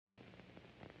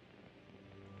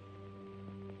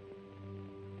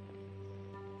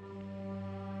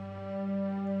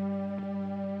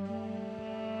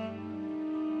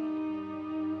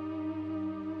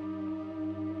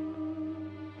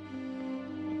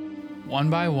One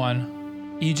by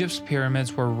one, Egypt's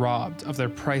pyramids were robbed of their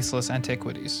priceless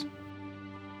antiquities.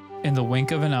 In the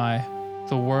wink of an eye,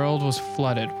 the world was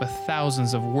flooded with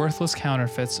thousands of worthless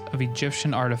counterfeits of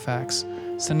Egyptian artifacts,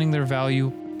 sending their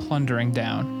value plundering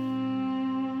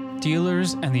down.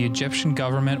 Dealers and the Egyptian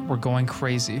government were going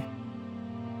crazy.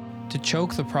 To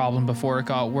choke the problem before it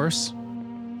got worse,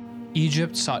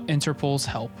 Egypt sought Interpol's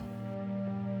help.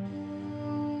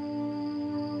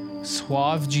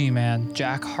 Suave G-man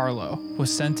Jack Harlow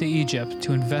was sent to Egypt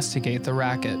to investigate the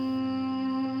racket.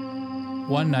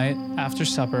 One night, after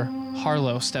supper,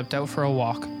 Harlow stepped out for a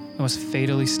walk and was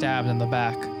fatally stabbed in the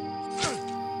back.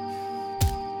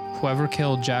 Whoever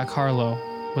killed Jack Harlow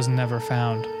was never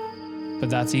found.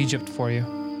 But that's Egypt for you.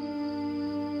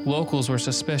 Locals were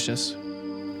suspicious,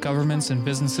 governments and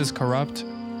businesses corrupt,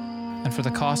 and for the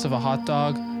cost of a hot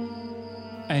dog,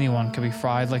 anyone could be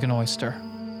fried like an oyster.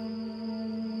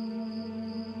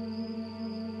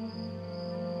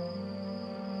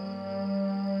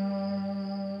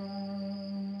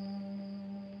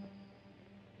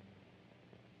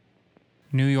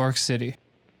 New York City.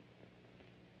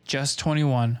 Just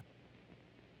 21,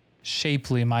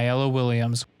 shapely Myella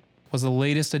Williams was the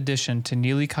latest addition to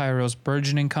Neely Cairo's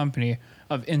burgeoning company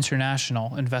of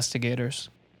international investigators.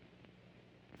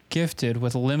 Gifted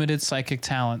with limited psychic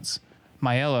talents,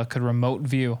 Myella could remote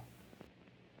view.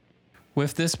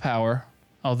 With this power,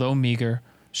 although meager,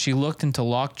 she looked into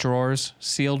locked drawers,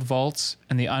 sealed vaults,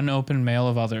 and the unopened mail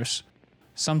of others,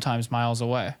 sometimes miles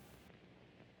away.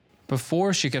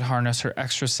 Before she could harness her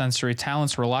extrasensory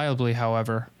talents reliably,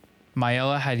 however,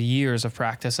 Myella had years of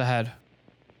practice ahead.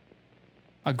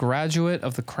 A graduate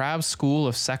of the Crabbe School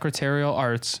of Secretarial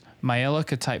Arts, Myella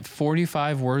could type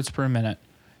 45 words per minute.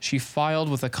 She filed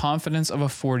with the confidence of a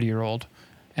 40-year-old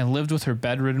and lived with her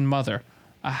bedridden mother,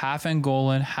 a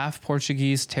half-Angolan,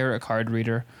 half-Portuguese tarot card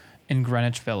reader in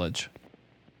Greenwich Village.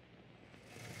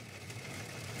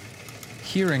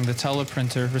 Hearing the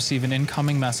teleprinter receive an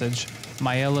incoming message,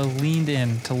 Myella leaned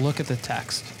in to look at the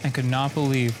text and could not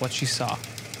believe what she saw.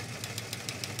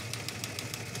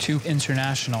 2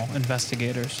 international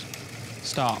investigators.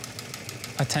 Stop.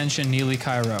 Attention Neely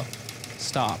Cairo.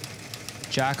 Stop.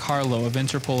 Jack Harlow of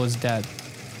Interpol is dead.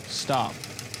 Stop.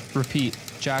 Repeat.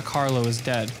 Jack Harlow is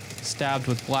dead. Stabbed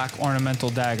with black ornamental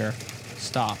dagger.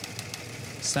 Stop.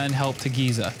 Send help to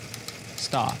Giza.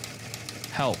 Stop.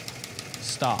 Help.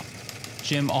 Stop.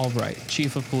 Jim Albright,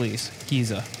 Chief of Police,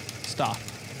 Giza. Stop.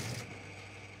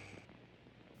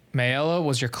 Myella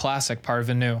was your classic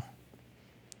parvenu.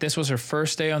 This was her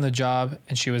first day on the job,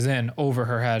 and she was in over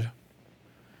her head.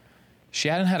 She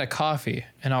hadn't had a coffee,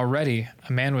 and already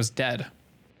a man was dead.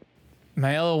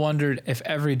 Myella wondered if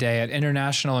every day at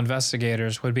International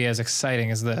Investigators would be as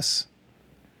exciting as this.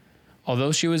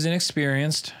 Although she was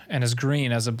inexperienced and as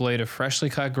green as a blade of freshly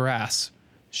cut grass,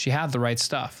 she had the right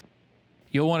stuff.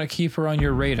 You'll want to keep her on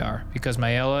your radar because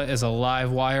Myella is a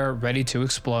live wire ready to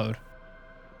explode.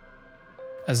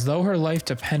 As though her life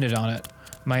depended on it,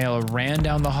 Myella ran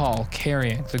down the hall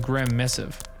carrying the grim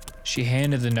missive. She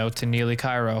handed the note to Neely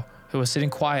Cairo, who was sitting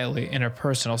quietly in her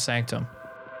personal sanctum.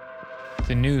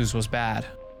 The news was bad.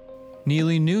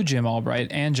 Neely knew Jim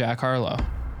Albright and Jack Harlow.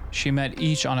 She met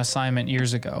each on assignment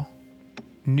years ago.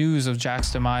 News of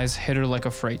Jack's demise hit her like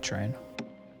a freight train.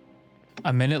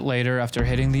 A minute later, after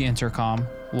hitting the intercom,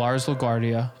 Lars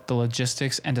LaGuardia, the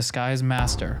logistics and disguise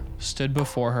master, stood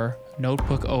before her,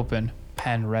 notebook open,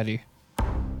 pen ready.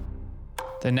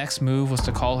 The next move was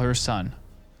to call her son,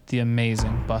 the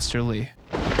amazing Buster Lee.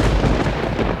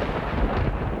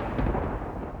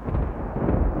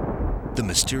 The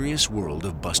Mysterious World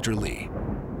of Buster Lee,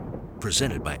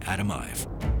 presented by Adam Ive.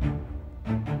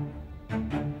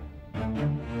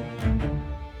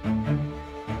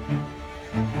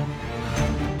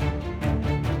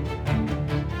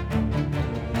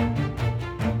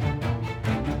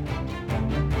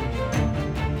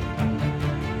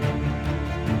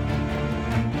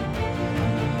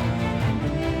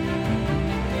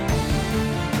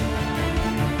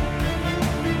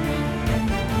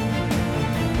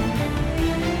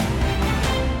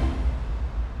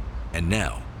 And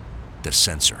now, the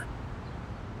Censer.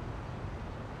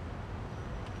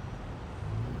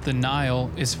 The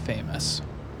Nile is famous.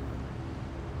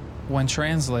 When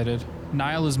translated,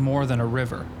 Nile is more than a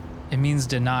river. It means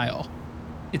denial.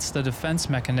 It's the defense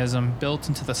mechanism built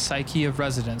into the psyche of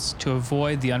residents to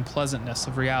avoid the unpleasantness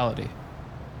of reality.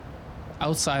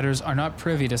 Outsiders are not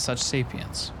privy to such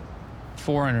sapience.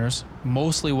 Foreigners,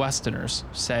 mostly Westerners,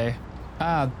 say,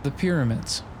 the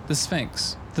pyramids, the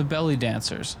Sphinx, the belly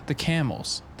dancers, the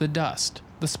camels, the dust,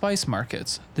 the spice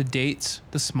markets, the dates,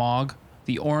 the smog,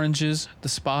 the oranges, the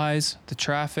spies, the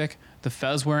traffic, the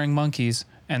fez-wearing monkeys,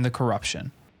 and the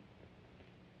corruption.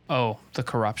 Oh, the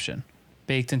corruption,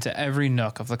 baked into every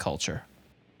nook of the culture.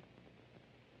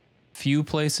 Few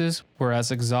places were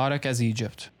as exotic as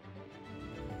Egypt.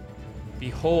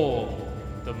 Behold,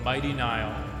 the mighty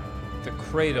Nile, the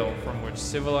cradle from which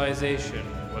civilization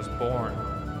was born.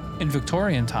 In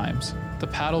Victorian times, the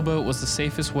paddle boat was the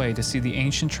safest way to see the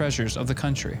ancient treasures of the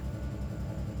country.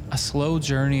 A slow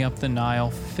journey up the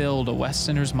Nile filled a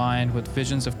Westerner's mind with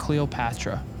visions of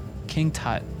Cleopatra, King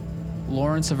Tut,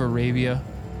 Lawrence of Arabia,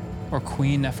 or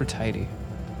Queen Nefertiti.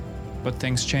 But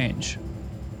things change.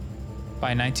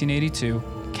 By 1982,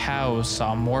 cows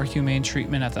saw more humane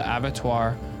treatment at the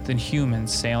abattoir than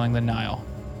humans sailing the Nile.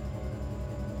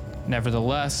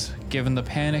 Nevertheless, given the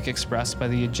panic expressed by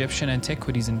the Egyptian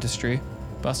antiquities industry,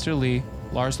 Buster Lee,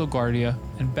 Lars LaGuardia,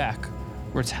 and Beck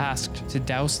were tasked to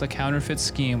douse the counterfeit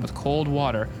scheme with cold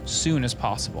water soon as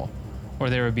possible, or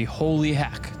there would be holy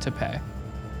heck to pay.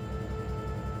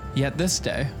 Yet this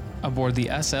day, aboard the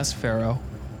SS Pharaoh,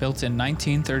 built in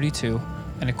 1932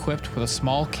 and equipped with a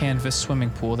small canvas swimming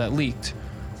pool that leaked,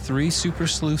 3 super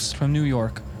sleuths from New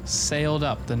York sailed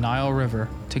up the Nile River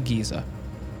to Giza.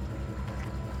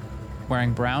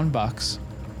 Wearing brown bucks,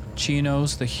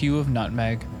 chinos the hue of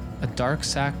nutmeg, a dark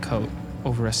sack coat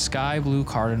over a sky blue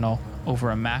cardinal,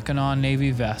 over a Mackinaw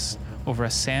navy vest, over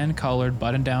a sand-colored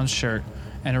button-down shirt,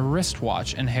 and a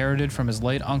wristwatch inherited from his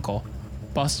late uncle,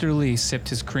 Buster Lee sipped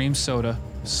his cream soda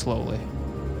slowly.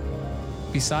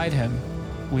 Beside him,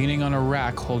 leaning on a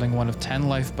rack holding one of 10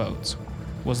 lifeboats,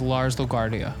 was Lars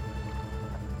LaGuardia.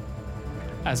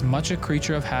 As much a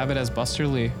creature of habit as Buster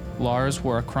Lee, Lars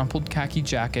wore a crumpled khaki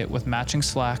jacket with matching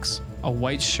slacks, a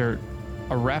white shirt,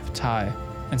 a rep tie,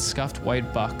 and scuffed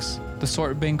white bucks, the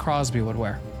sort Bing Crosby would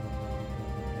wear.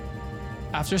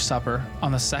 After supper,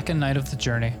 on the second night of the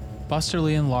journey, Buster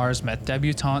Lee and Lars met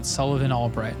debutante Sullivan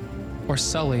Albright, or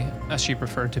Sully as she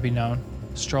preferred to be known,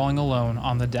 strolling alone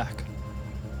on the deck.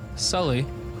 Sully,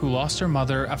 who lost her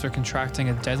mother after contracting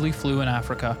a deadly flu in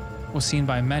Africa, was seen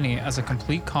by many as a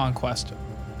complete conquest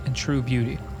and true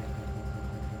beauty.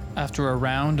 After a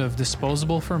round of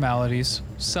disposable formalities,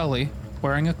 Sully,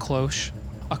 wearing a cloche,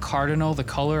 a cardinal the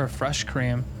color of fresh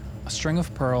cream, a string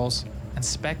of pearls, and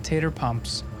spectator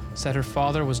pumps, said her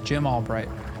father was Jim Albright,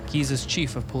 Giza's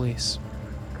chief of police.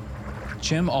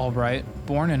 Jim Albright,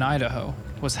 born in Idaho,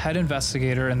 was head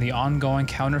investigator in the ongoing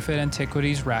counterfeit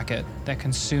antiquities racket that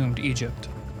consumed Egypt.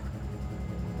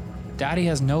 Daddy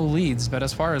has no leads, but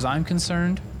as far as I'm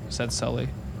concerned, said Sully,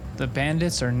 the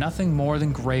bandits are nothing more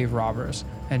than grave robbers,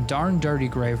 and darn dirty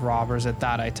grave robbers at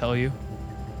that, I tell you.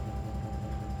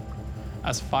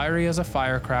 As fiery as a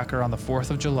firecracker on the 4th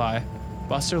of July,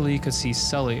 Buster Lee could see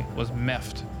Sully was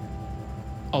miffed.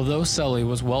 Although Sully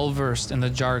was well versed in the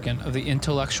jargon of the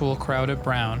intellectual crowd at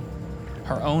Brown,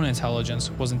 her own intelligence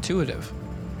was intuitive.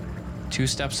 2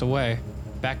 steps away,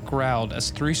 Beck growled as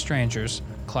 3 strangers,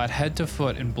 clad head to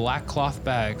foot in black cloth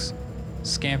bags,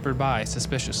 scampered by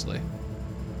suspiciously.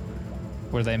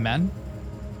 Were they men?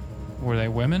 Were they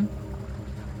women?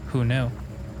 Who knew?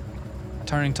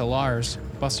 Turning to Lars,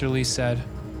 Buster Lee said,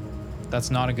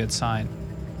 "That's not a good sign.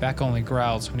 Beck only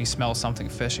growls when he smells something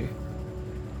fishy."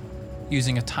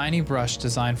 Using a tiny brush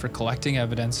designed for collecting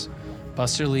evidence,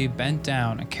 Buster Lee bent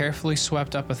down and carefully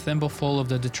swept up a thimbleful of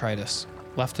the detritus,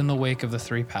 left in the wake of the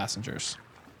 3 passengers.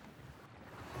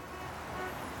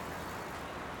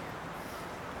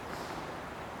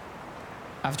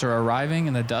 After arriving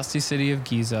in the dusty city of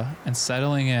Giza and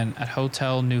settling in at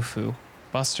Hotel Nufu,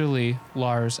 Buster Lee,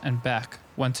 Lars, and Beck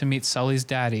went to meet Sully's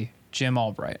daddy, Jim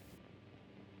Albright.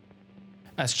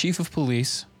 As chief of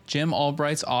police, Jim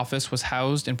Albright's office was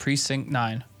housed in Precinct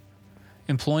 9,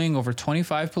 employing over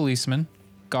 25 policemen,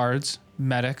 guards,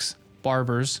 medics,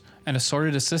 barbers, and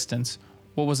assorted assistants.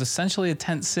 What was essentially a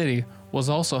tent city was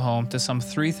also home to some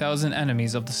 3,000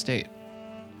 enemies of the state.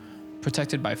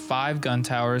 Protected by 5 gun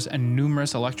towers and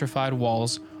numerous electrified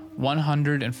walls,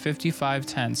 155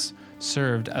 tents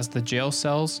served as the jail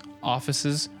cells,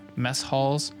 offices, mess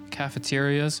halls,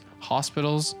 cafeterias,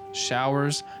 hospitals,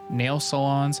 showers, nail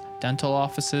salons, dental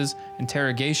offices,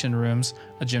 interrogation rooms,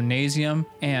 a gymnasium,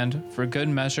 and, for good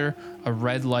measure, a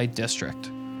red light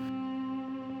district.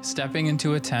 Stepping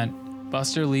into a tent,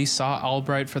 Buster Lee saw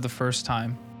Albright for the first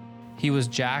time. He was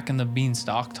Jack and the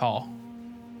Beanstalk tall.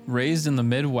 Raised in the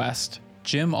Midwest,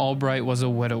 Jim Albright was a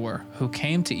widower who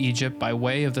came to Egypt by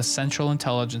way of the Central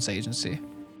Intelligence Agency.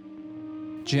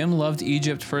 Jim loved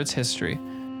Egypt for its history,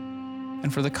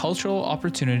 and for the cultural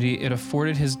opportunity it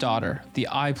afforded his daughter, the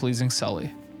eye-pleasing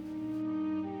Sully.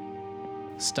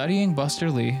 Studying Buster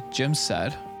Lee, Jim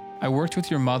said, I worked with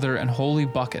your mother and holy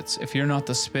buckets if you're not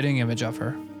the spitting image of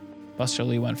her. Buster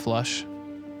Lee went flush.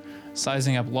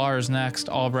 Sizing up Lars next,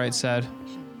 Albright said,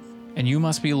 and you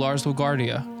must be Lars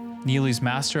LaGuardia, Neely's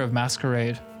master of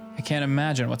masquerade. I can't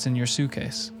imagine what's in your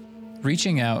suitcase.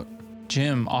 Reaching out,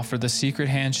 Jim offered the secret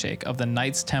handshake of the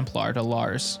Knights Templar to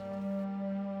Lars.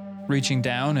 Reaching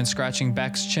down and scratching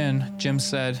Beck's chin, Jim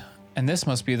said, and this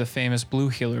must be the famous blue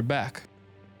healer Beck.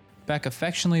 Beck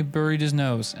affectionately buried his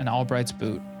nose in Albright's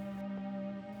boot.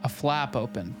 A flap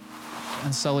opened,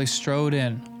 and Sully strode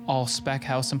in, all spec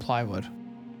house and plywood.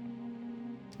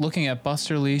 Looking at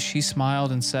Buster Lee, she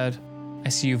smiled and said, I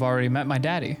see you've already met my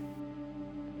daddy.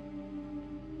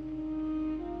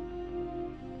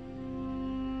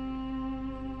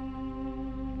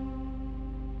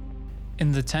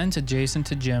 In the tent adjacent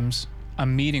to Jim's, a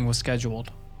meeting was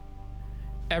scheduled.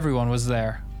 Everyone was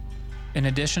there. In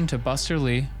addition to Buster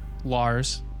Lee,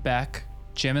 Lars, Beck,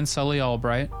 Jim and Sully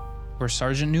Albright, were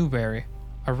Sergeant Newberry,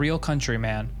 a real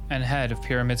countryman and head of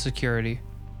Pyramid Security,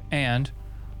 and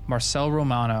Marcel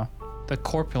Romano, the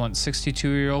corpulent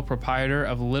 62-year-old proprietor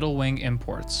of Little Wing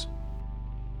Imports.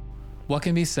 What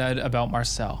can be said about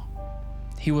Marcel?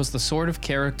 He was the sort of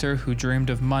character who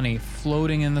dreamed of money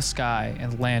floating in the sky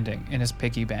and landing in his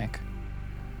piggy bank.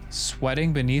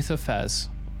 Sweating beneath a fez,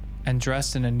 and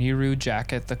dressed in a Nehru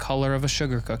jacket the color of a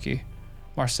sugar cookie,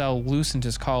 Marcel loosened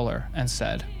his collar and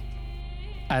said,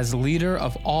 as leader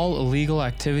of all illegal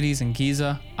activities in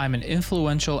Giza, I'm an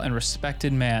influential and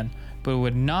respected man, but it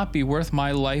would not be worth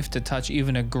my life to touch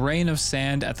even a grain of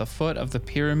sand at the foot of the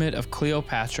pyramid of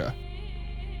Cleopatra.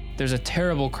 There's a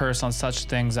terrible curse on such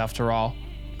things after all.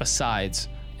 Besides,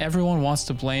 everyone wants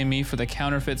to blame me for the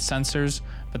counterfeit censers,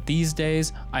 but these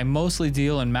days I mostly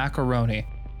deal in macaroni,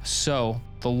 so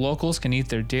the locals can eat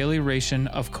their daily ration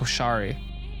of koshari.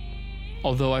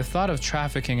 Although I've thought of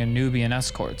trafficking in Nubian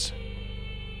escorts.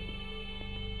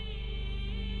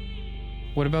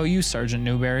 What about you, Sergeant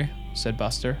Newberry? Said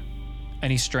Buster.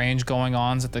 Any strange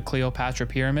going-ons at the Cleopatra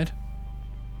Pyramid?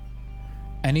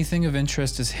 Anything of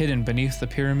interest is hidden beneath the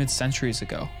pyramid centuries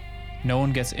ago. No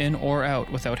one gets in or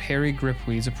out without Harry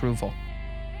Gripweed's approval.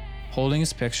 Holding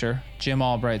his picture, Jim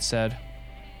Albright said,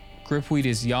 Gripweed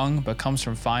is young but comes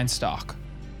from fine stock.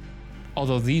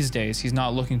 Although these days he's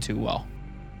not looking too well.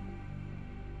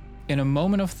 In a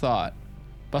moment of thought,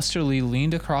 Buster Lee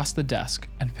leaned across the desk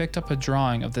and picked up a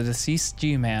drawing of the deceased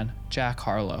G-Man, Jack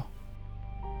Harlow.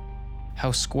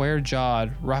 How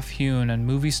square-jawed, rough-hewn, and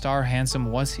movie star handsome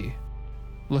was he?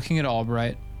 Looking at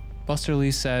Albright, Buster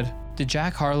Lee said, did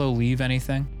Jack Harlow leave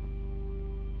anything?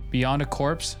 Beyond a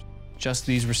corpse, just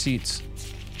these receipts.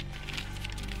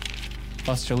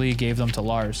 Buster Lee gave them to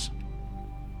Lars.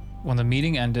 When the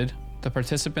meeting ended, the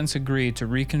participants agreed to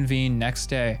reconvene next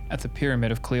day at the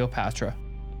Pyramid of Cleopatra.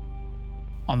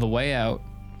 On the way out,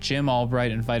 Jim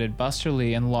Albright invited Buster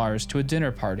Lee and Lars to a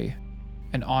dinner party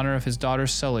in honor of his daughter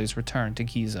Sully's return to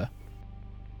Giza.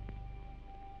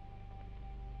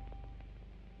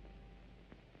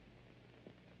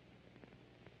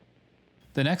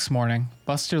 The next morning,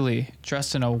 Buster Lee,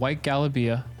 dressed in a white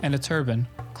galabia and a turban,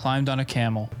 climbed on a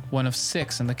camel, one of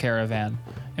 6 in the caravan,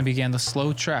 and began the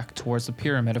slow trek towards the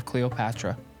Pyramid of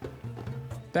Cleopatra.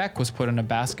 Beck was put in a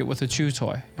basket with a chew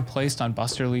toy and placed on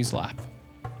Buster Lee's lap.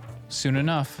 Soon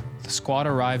enough, the squad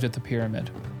arrived at the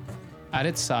pyramid. At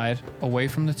its side, away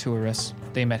from the tourists,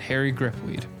 they met Harry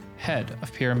Gripweed, head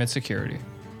of Pyramid Security.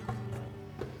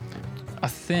 A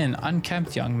thin,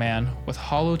 unkempt young man with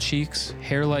hollow cheeks,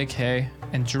 hair like hay,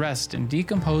 and dressed in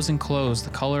decomposing clothes the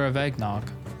color of eggnog.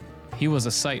 He was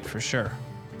a sight for sure.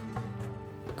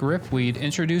 Gripweed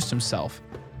introduced himself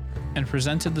and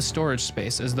presented the storage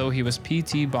space as though he was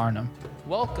P.T. Barnum.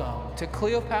 Welcome to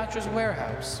Cleopatra's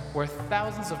warehouse, where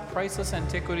thousands of priceless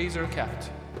antiquities are kept.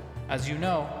 As you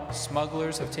know,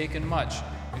 smugglers have taken much,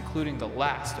 including the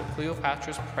last of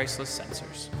Cleopatra's priceless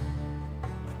censers.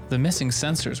 The missing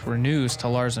censers were news to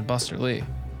Lars and Buster Lee.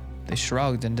 They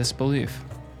shrugged in disbelief.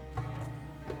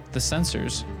 The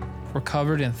censers were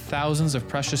covered in thousands of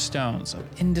precious stones of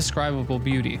indescribable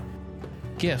beauty,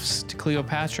 gifts to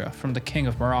Cleopatra from the King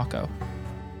of Morocco.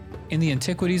 In the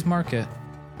antiquities market,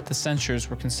 the censers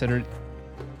were considered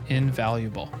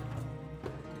invaluable.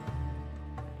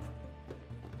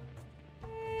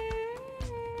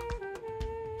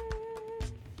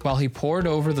 While he pored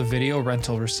over the video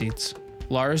rental receipts,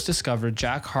 Lars discovered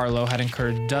Jack Harlow had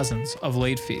incurred dozens of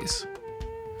late fees.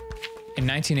 In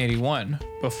 1981,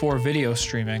 before video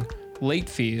streaming, late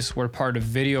fees were part of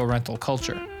video rental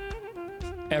culture.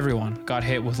 Everyone got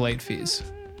hit with late fees.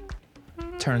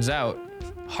 Turns out,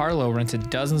 Harlow rented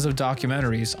dozens of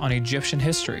documentaries on Egyptian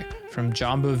history from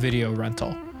Jamba Video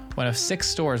Rental, one of 6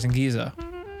 stores in Giza.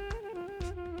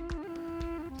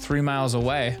 3 miles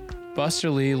away, Buster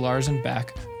Lee, Lars, and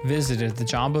Beck visited the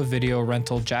Jamba video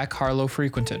rental Jack Harlow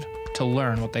frequented to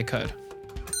learn what they could.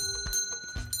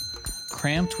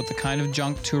 Cramped with the kind of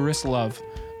junk tourists love,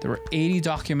 there were 80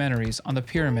 documentaries on the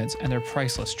pyramids and their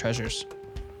priceless treasures.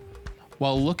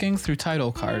 While looking through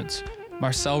title cards,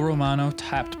 Marcel Romano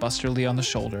tapped Buster Lee on the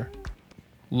shoulder.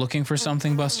 "Looking for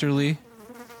something, Buster Lee?"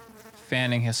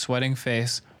 Fanning his sweating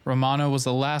face, Romano was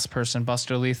the last person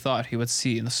Buster Lee thought he would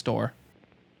see in the store.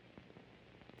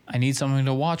 "I need something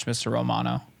to watch, Mr.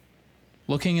 Romano."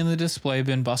 Looking in the display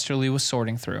bin Buster Lee was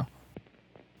sorting through,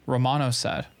 Romano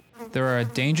said, "There are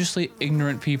dangerously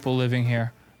ignorant people living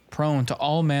here, prone to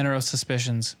all manner of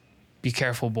suspicions. Be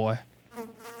careful, boy."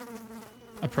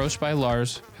 Approached by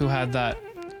Lars, who had that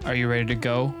 "Are you ready to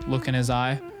go?" look in his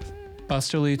eye,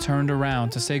 Buster Lee turned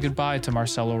around to say goodbye to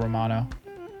Marcelo Romano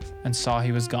and saw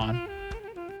he was gone.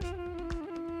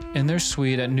 In their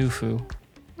suite at Nufu,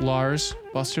 Lars,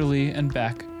 Buster Lee, and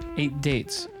Beck ate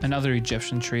dates and other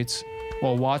Egyptian treats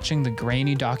while watching the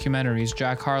grainy documentaries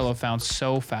Jack Harlow found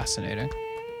so fascinating.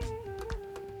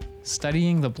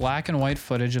 Studying the black and white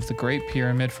footage of the Great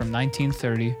Pyramid from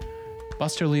 1930,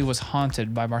 Buster Lee was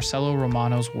haunted by Marcelo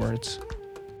Romano's words.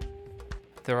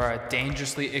 "There are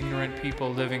dangerously ignorant people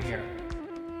living here,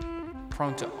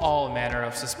 prone to all manner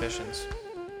of suspicions.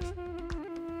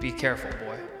 Be careful,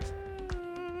 boy.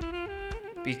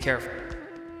 Be careful."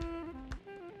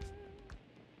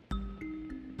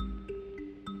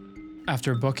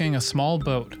 After booking a small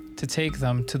boat to take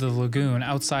them to the lagoon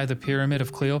outside the Pyramid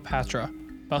of Cleopatra,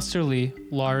 Buster Lee,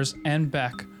 Lars, and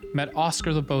Beck met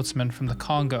Oscar the boatsman from the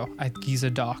Congo at Giza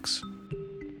docks.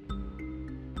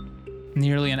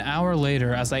 Nearly an hour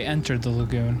later, as they entered the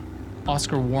lagoon,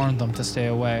 Oscar warned them to stay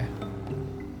away.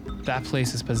 "That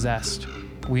place is possessed.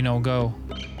 We no go.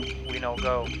 We no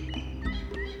go."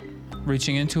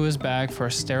 Reaching into his bag for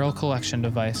a sterile collection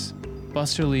device,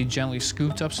 Buster Lee gently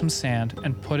scooped up some sand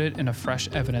and put it in a fresh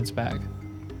evidence bag.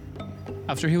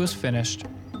 After he was finished,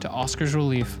 to Oscar's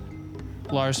relief,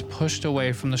 Lars pushed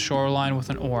away from the shoreline with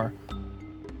an oar,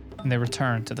 and they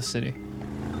returned to the city.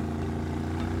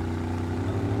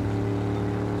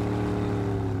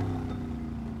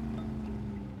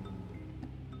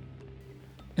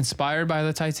 Inspired by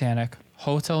the Titanic,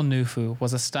 Hotel Nufu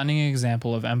was a stunning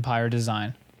example of empire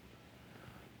design.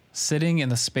 Sitting in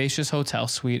the spacious hotel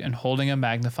suite and holding a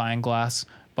magnifying glass,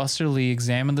 Buster Lee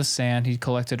examined the sand he'd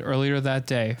collected earlier that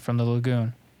day from the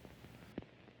lagoon.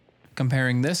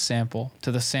 Comparing this sample to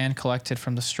the sand collected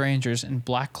from the strangers in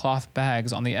black cloth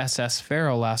bags on the SS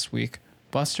Pharaoh last week,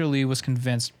 Buster Lee was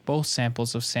convinced both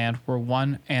samples of sand were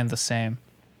one and the same.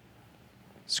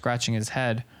 Scratching his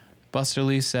head, Buster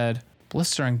Lee said,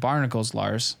 "Blistering barnacles,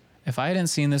 Lars. If I hadn't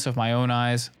seen this with my own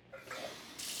eyes..."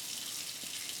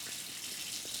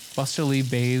 Buster Lee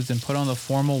bathed and put on the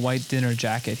formal white dinner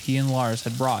jacket he and Lars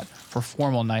had brought for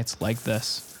formal nights like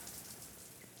this.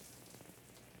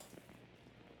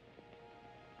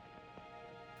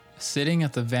 Sitting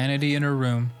at the vanity in her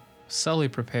room, Sully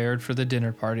prepared for the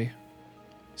dinner party.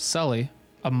 Sully,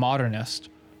 a modernist,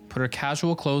 put her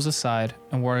casual clothes aside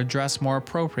and wore a dress more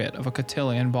appropriate of a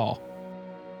cotillion ball.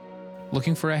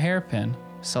 Looking for a hairpin,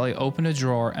 Sully opened a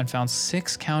drawer and found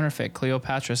 6 counterfeit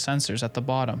Cleopatra censers at the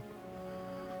bottom.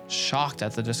 Shocked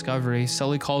at the discovery,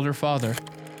 Sully called her father.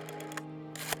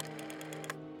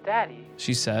 "Daddy,"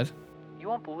 she said, "you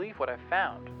won't believe what I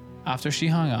found." After she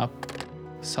hung up,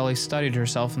 Sully studied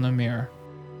herself in the mirror.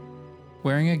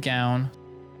 Wearing a gown,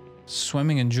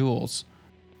 swimming in jewels,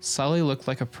 Sully looked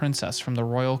like a princess from the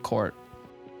royal court.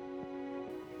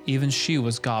 Even she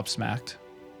was gobsmacked.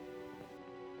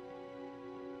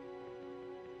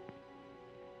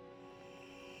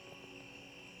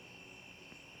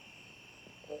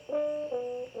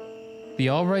 The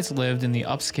Albrights lived in the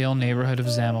upscale neighborhood of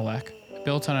Zamalek,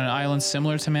 built on an island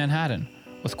similar to Manhattan,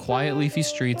 with quiet leafy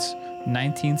streets,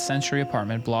 19th century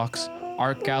apartment blocks,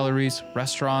 art galleries,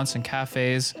 restaurants, and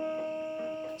cafes.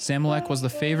 Zamalek was the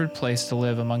favored place to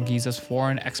live among Giza's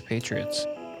foreign expatriates.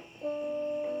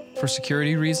 For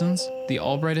security reasons, the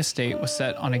Albright estate was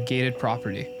set on a gated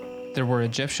property. There were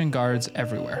Egyptian guards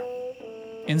everywhere.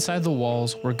 Inside the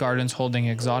walls were gardens holding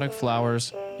exotic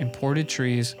flowers, imported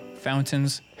trees,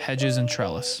 fountains, hedges, and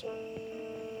trellis.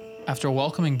 After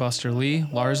welcoming Buster Lee,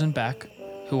 Lars, and Beck,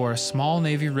 who wore a small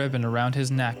navy ribbon around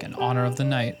his neck in honor of the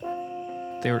night,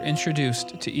 they were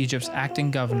introduced to Egypt's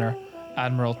acting governor,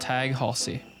 Admiral Tag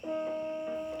Halsey.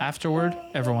 Afterward,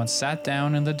 everyone sat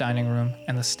down in the dining room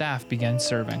and the staff began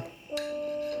serving.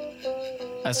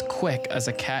 As quick as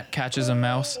a cat catches a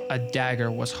mouse, a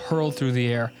dagger was hurled through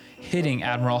the air, hitting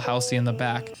Admiral Halsey in the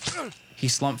back. He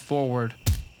slumped forward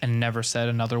and never said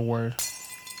another word.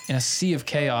 In a sea of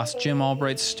chaos, Jim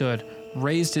Albright stood,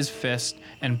 raised his fist,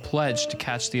 and pledged to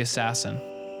catch the assassin.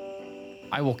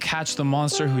 I will catch the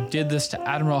monster who did this to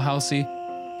Admiral Halsey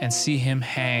and see him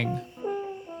hang.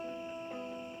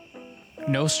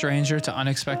 No stranger to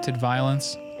unexpected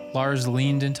violence, Lars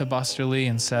leaned into Buster Lee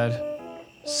and said,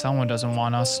 "Someone doesn't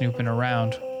want us snooping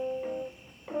around."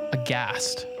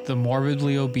 Aghast, the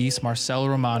morbidly obese Marcel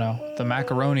Romano, the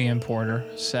macaroni importer,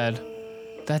 said,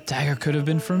 "That dagger could have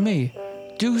been for me.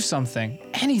 Do something,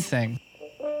 anything."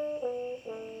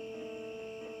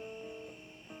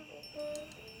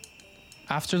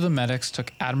 After the medics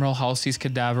took Admiral Halsey's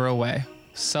cadaver away,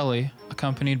 Sully,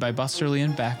 accompanied by Buster Lee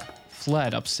and Beck,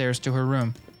 fled upstairs to her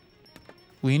room.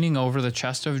 Leaning over the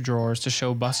chest of drawers to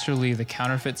show Buster Lee the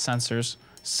counterfeit censers,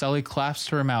 Sully clasped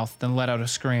her mouth, then let out a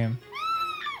scream.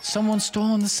 "Someone's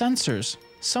stolen the censers!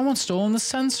 Someone's stolen the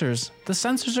censers! The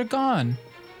censers are gone!"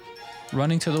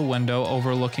 Running to the window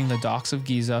overlooking the docks of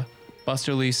Giza,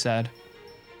 Buster Lee said,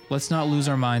 "Let's not lose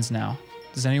our minds now.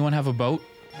 Does anyone have a boat?"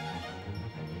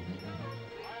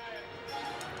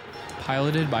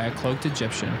 Piloted by a cloaked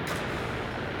Egyptian,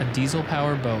 a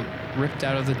diesel-powered boat ripped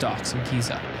out of the docks of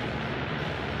Giza.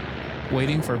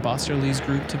 Waiting for Buster Lee's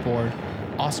group to board,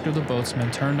 Oscar the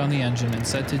boatsman turned on the engine and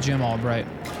said to Jim Albright,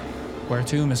 "Where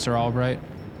to, Mr. Albright?"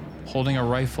 Holding a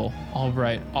rifle,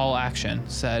 Albright, all action,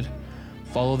 said,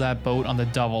 "Follow that boat on the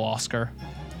double, Oscar."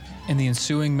 In the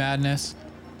ensuing madness,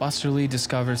 Buster Lee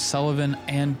discovered Sullivan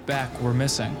and Beck were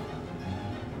missing.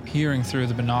 Peering through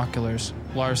the binoculars,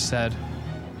 Lars said,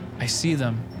 "I see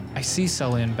them. I see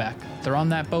Sully and Beck. They're on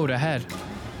that boat ahead."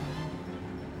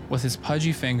 With his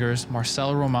pudgy fingers,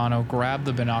 Marcel Romano grabbed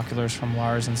the binoculars from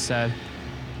Lars and said,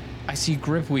 "I see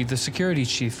Gripweed, the security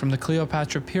chief from the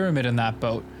Cleopatra Pyramid, in that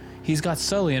boat. He's got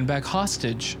Sully and Beck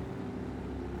hostage."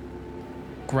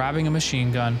 Grabbing a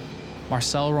machine gun,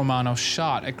 Marcel Romano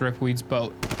shot at Gripweed's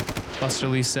boat. Buster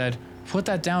Lee said, "Put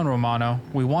that down, Romano.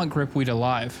 We want Gripweed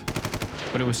alive."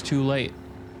 But it was too late.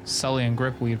 Sully and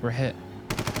Gripweed were hit.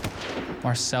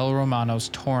 Marcel Romano's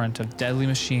torrent of deadly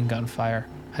machine gun fire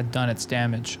had done its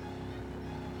damage.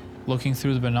 Looking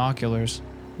through the binoculars,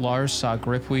 Lars saw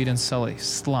Gripweed and Sully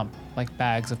slump like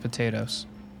bags of potatoes.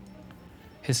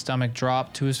 His stomach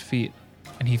dropped to his feet,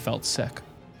 and he felt sick.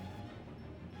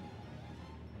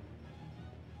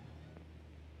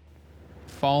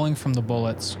 Falling from the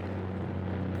bullets,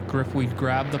 Gripweed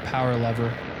grabbed the power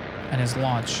lever, and his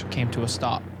launch came to a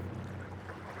stop.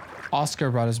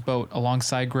 Oscar brought his boat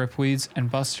alongside Gripweed's,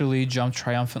 and Buster Lee jumped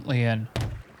triumphantly in.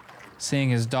 Seeing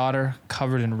his daughter,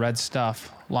 covered in red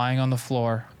stuff, lying on the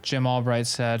floor, Jim Albright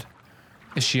said,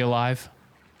 "Is she alive?"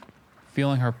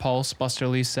 Feeling her pulse, Buster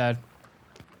Lee said,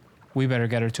 "We better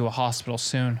get her to a hospital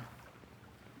soon."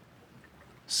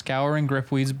 Scouring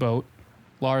Gripweed's boat,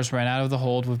 Lars ran out of the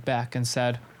hold with Beck and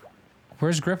said,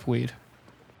 "Where's Gripweed?"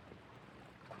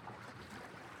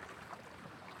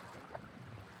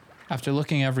 After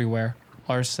looking everywhere,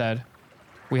 Lars said,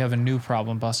 "We have a new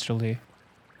problem, Buster Lee.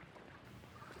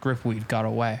 Gripweed got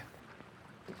away."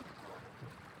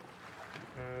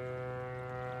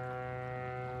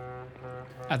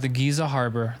 At the Giza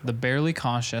harbor, the barely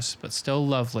conscious but still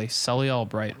lovely Sully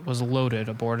Albright was loaded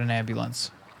aboard an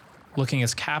ambulance. Looking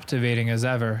as captivating as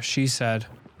ever, she said,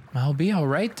 "I'll be all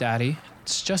right, Daddy.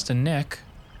 It's just a nick."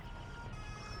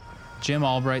 Jim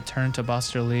Albright turned to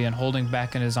Buster Lee and, holding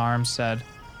Beck in his arms, said,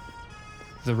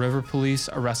 "The river police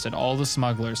arrested all the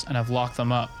smugglers and have locked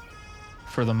them up,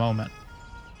 for the moment."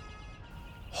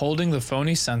 Holding the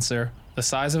phony censer, the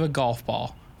size of a golf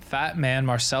ball, fat man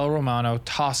Marcel Romano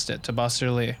tossed it to Buster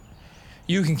Lee.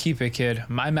 "You can keep it, kid.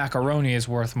 My macaroni is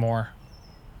worth more."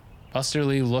 Buster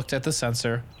Lee looked at the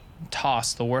censer and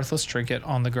tossed the worthless trinket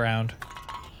on the ground.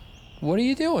 "What are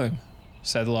you doing?"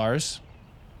 said Lars.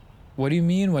 "What do you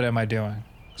mean, what am I doing?"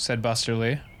 said Buster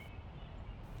Lee.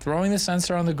 "Throwing the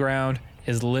censer on the ground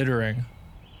is littering."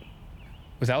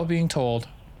 Without being told,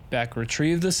 Beck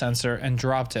retrieved the censer and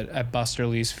dropped it at Buster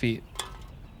Lee's feet.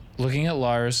 Looking at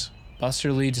Lars,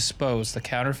 Buster Lee disposed the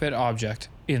counterfeit object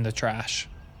in the trash.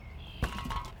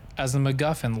 As the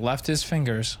MacGuffin left his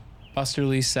fingers, Buster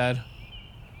Lee said,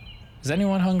 "Is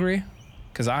anyone hungry?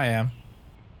 'Cause I am."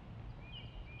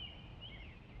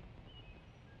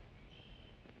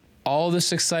 All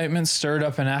this excitement stirred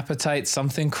up an appetite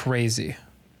something crazy.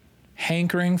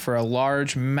 Hankering for a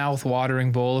large,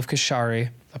 mouth-watering bowl of kashari,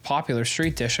 a popular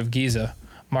street dish of Giza,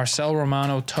 Marcel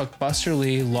Romano took Buster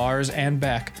Lee, Lars, and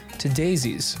Beck to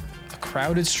Daisy's, a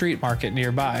crowded street market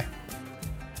nearby.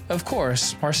 Of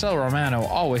course, Marcel Romano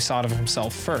always thought of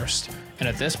himself first, and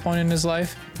at this point in his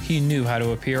life, he knew how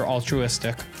to appear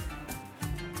altruistic.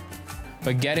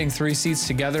 But getting 3 seats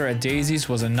together at Daisy's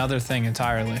was another thing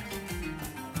entirely.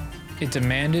 It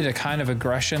demanded a kind of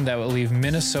aggression that would leave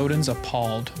Minnesotans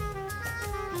appalled.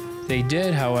 They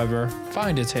did, however,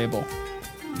 find a table.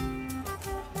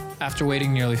 After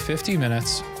waiting nearly 50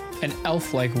 minutes, an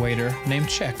elf-like waiter named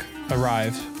Chick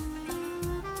arrived.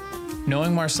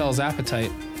 Knowing Marcel's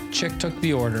appetite, Chick took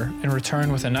the order and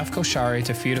returned with enough koshari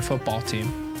to feed a football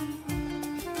team.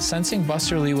 Sensing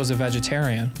Buster Lee was a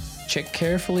vegetarian, Chick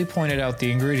carefully pointed out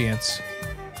the ingredients.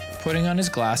 Putting on his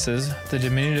glasses, the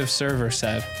diminutive server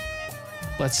said,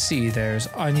 "Let's see, there's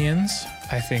onions,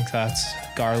 I think that's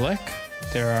garlic,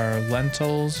 there are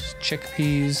lentils,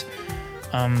 chickpeas,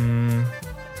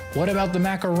 what about the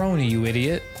macaroni, you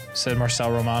idiot?" said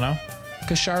Marcel Romano.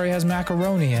 "Koshari has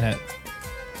macaroni in it."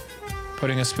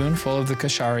 Putting a spoonful of the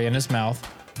koshari in his mouth,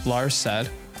 Lars said,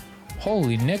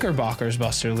 "Holy knickerbockers,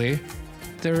 Buster Lee,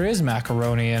 there is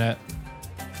macaroni in it."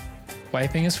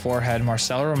 Wiping his forehead,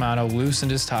 Marcel Romano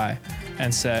loosened his tie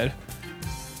and said,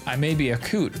 "I may be a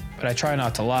coot, but I try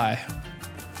not to lie.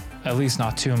 At least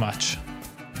not too much."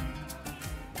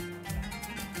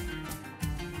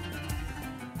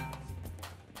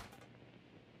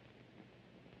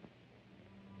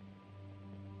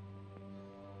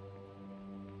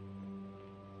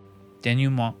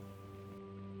 Denouement.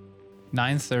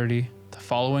 9:30 the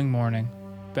following morning,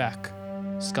 Beck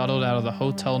scuttled out of the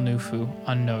Hotel Nufu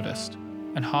unnoticed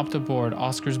and hopped aboard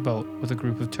Oscar's boat with a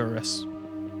group of tourists.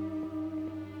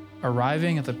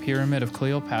 Arriving at the Pyramid of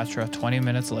Cleopatra 20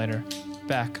 minutes later,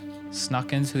 Beck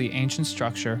snuck into the ancient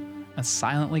structure and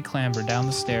silently clambered down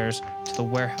the stairs to the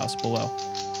warehouse below.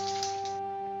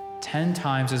 10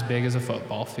 times as big as a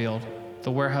football field,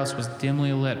 the warehouse was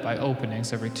dimly lit by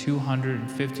openings every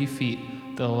 250 feet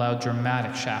that allowed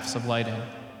dramatic shafts of lighting.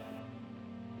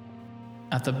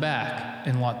 At the back,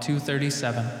 in lot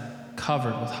 237,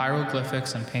 covered with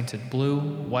hieroglyphics and painted blue,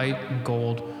 white, and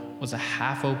gold, was a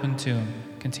half-open tomb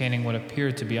containing what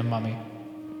appeared to be a mummy.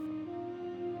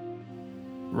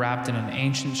 Wrapped in an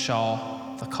ancient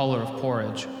shawl, the color of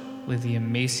porridge, lay the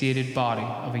emaciated body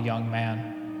of a young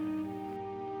man.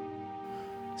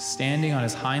 Standing on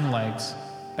his hind legs,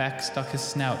 Beck stuck his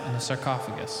snout in the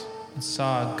sarcophagus and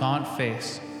saw a gaunt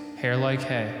face, hair like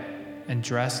hay, and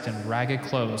dressed in ragged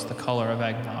clothes the color of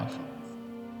eggnog.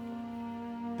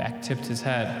 Beck tipped his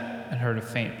head and heard a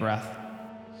faint breath.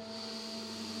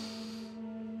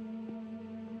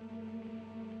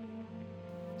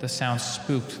 The sound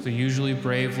spooked the usually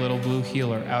brave little blue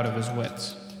healer out of his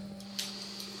wits.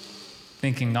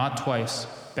 Thinking not twice,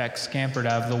 Beck scampered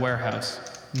out of the warehouse,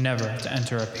 never to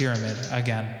enter a pyramid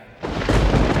again.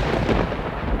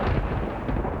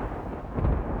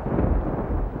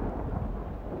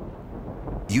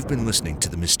 You've been listening to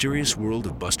The Mysterious World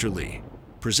of Buster Lee,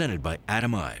 presented by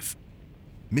Adam Ive.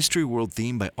 Mystery World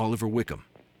theme by Oliver Wickham.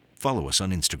 Follow us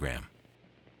on Instagram.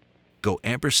 Go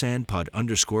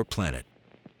 &pod_planet.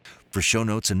 For show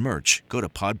notes and merch, go to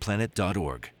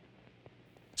podplanet.org.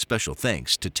 Special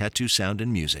thanks to Tattoo Sound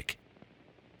and Music.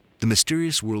 The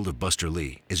Mysterious World of Buster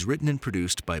Lee is written and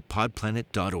produced by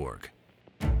podplanet.org.